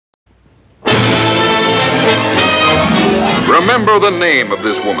Remember the name of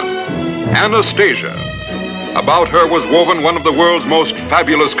this woman, Anastasia. About her was woven one of the world's most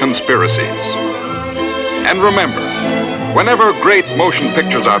fabulous conspiracies. And remember, whenever great motion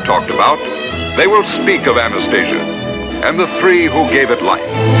pictures are talked about, they will speak of Anastasia and the three who gave it life.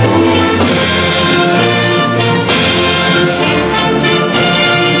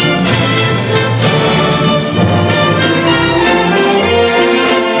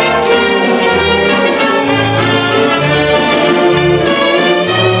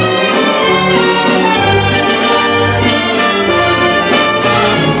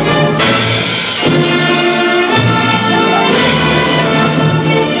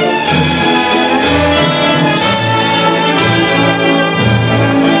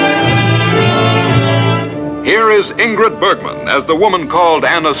 Here is Ingrid Bergman as the woman called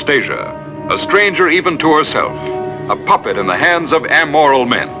Anastasia, a stranger even to herself, a puppet in the hands of amoral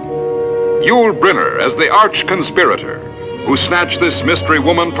men. Yul Brynner as the arch-conspirator who snatched this mystery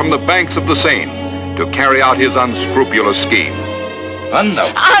woman from the banks of the Seine to carry out his unscrupulous scheme.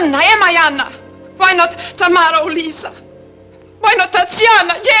 Anna! Anna, am I Anna? Why not Tamara or Lisa? Why not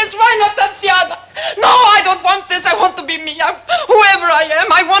Tatiana? Yes, why not Tatiana? No, I don't want this. I want to be me. Whoever I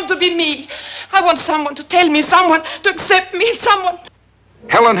am, I want to be me. I want someone to tell me, someone to accept me, someone.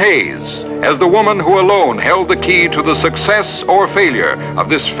 Helen Hayes as the woman who alone held the key to the success or failure of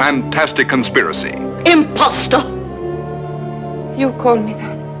this fantastic conspiracy. Impostor! You call me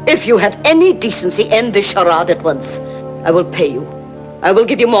that? If you have any decency, end this charade at once. I will pay you. I will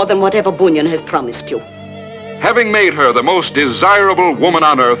give you more than whatever Bunyan has promised you. Having made her the most desirable woman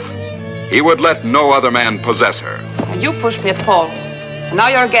on earth, he would let no other man possess her. You pushed me at Paul, and now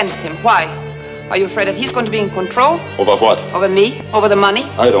you're against him. Why? Are you afraid that he's going to be in control? Over what? Over me? Over the money?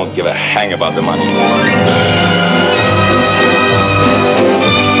 I don't give a hang about the money.